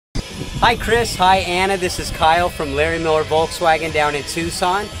Hi Chris, hi Anna, this is Kyle from Larry Miller Volkswagen down in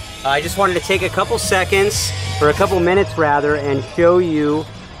Tucson. I just wanted to take a couple seconds, or a couple minutes rather, and show you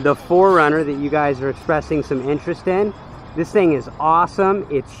the 4Runner that you guys are expressing some interest in. This thing is awesome,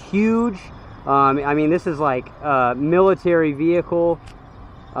 it's huge. I mean, this is like a military vehicle.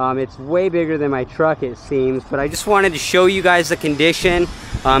 It's way bigger than my truck, it seems, but I just wanted to show you guys the condition,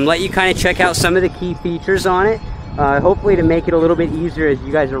 let you kind of check out some of the key features on it. Hopefully to make it a little bit easier as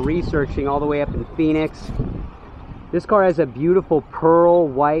you guys are researching all the way up in Phoenix. This car has a beautiful pearl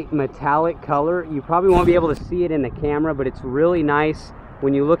white metallic color. You probably won't be able to see it in the camera, but it's really nice.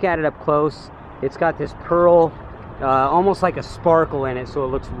 When you look at it up close, it's got this pearl, almost like a sparkle in it, so it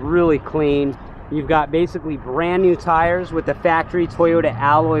looks really clean. You've got basically brand new tires with the factory Toyota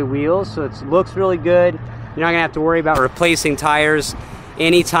alloy wheels, so it looks really good. You're not gonna have to worry about replacing tires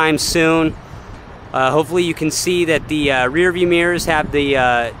anytime soon. Hopefully you can see that the rear view mirrors have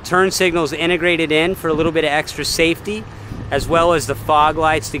the turn signals integrated in for a little bit of extra safety, as well as the fog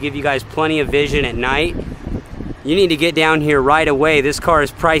lights to give you guys plenty of vision at night. You need to get down here right away. This car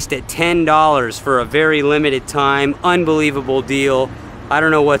is priced at $10 for a very limited time. Unbelievable deal. I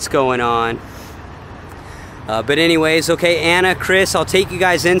don't know what's going on. But anyways, okay, Anna, Chris, I'll take you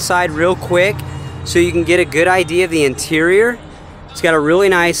guys inside real quick so you can get a good idea of the interior. It's got a really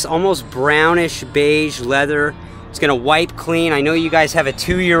nice, almost brownish beige leather. It's gonna wipe clean. I know you guys have a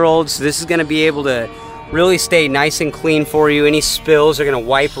 2-year-old, so this is gonna be able to really stay nice and clean for you. Any spills are gonna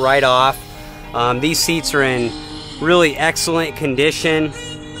wipe right off. These seats are in really excellent condition.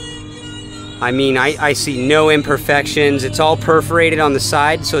 I mean, I see no imperfections. It's all perforated on the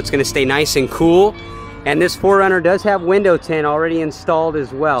side, so it's gonna stay nice and cool. And this 4Runner does have window tint already installed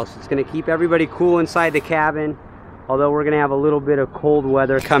as well, so it's gonna keep everybody cool inside the cabin. Although we're gonna have a little bit of cold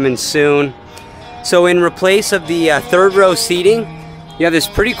weather coming soon. So in replace of the third row seating, you have this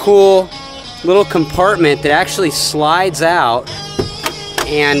pretty cool little compartment that actually slides out.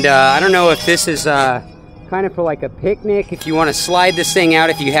 And I don't know if this is kind of for like a picnic, if you want to slide this thing out,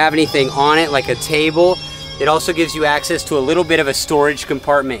 if you have anything on it like a table. It also gives you access to a little bit of a storage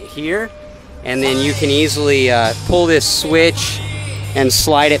compartment here. And then you can easily pull this switch and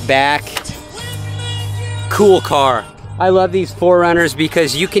slide it back. Cool car. I love these 4Runners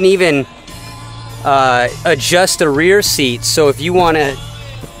because you can even adjust the rear seat. So if you want to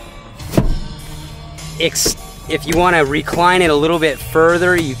recline it a little bit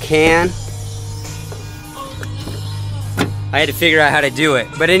further, you can. I had to figure out how to do it.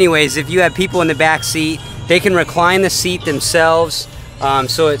 But anyways, if you have people in the back seat, they can recline the seat themselves.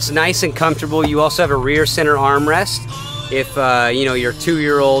 So it's nice and comfortable. You also have a rear center armrest. If you know, your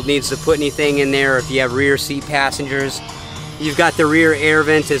 2-year-old needs to put anything in there, or if you have rear seat passengers. You've got the rear air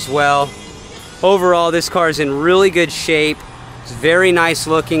vent as well. Overall, this car is in really good shape. It's very nice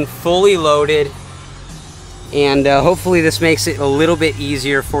looking, fully loaded. And hopefully this makes it a little bit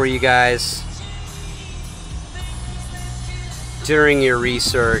easier for you guys during your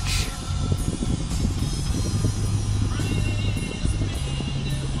research.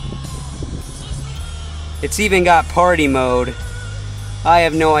 It's even got party mode. I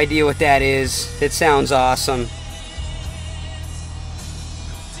have no idea what that is. It sounds awesome.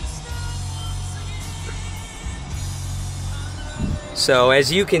 So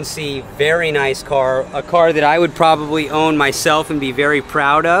as you can see, very nice car. A car that I would probably own myself and be very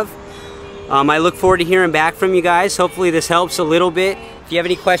proud of. I look forward to hearing back from you guys. Hopefully this helps a little bit. If you have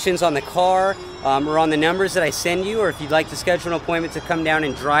any questions on the car or on the numbers that I send you, or if you'd like to schedule an appointment to come down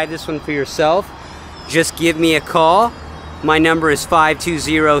and drive this one for yourself, just give me a call. My number is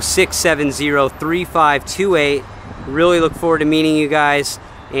 520-670-3528. Really look forward to meeting you guys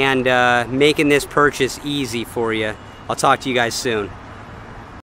and making this purchase easy for you. I'll talk to you guys soon.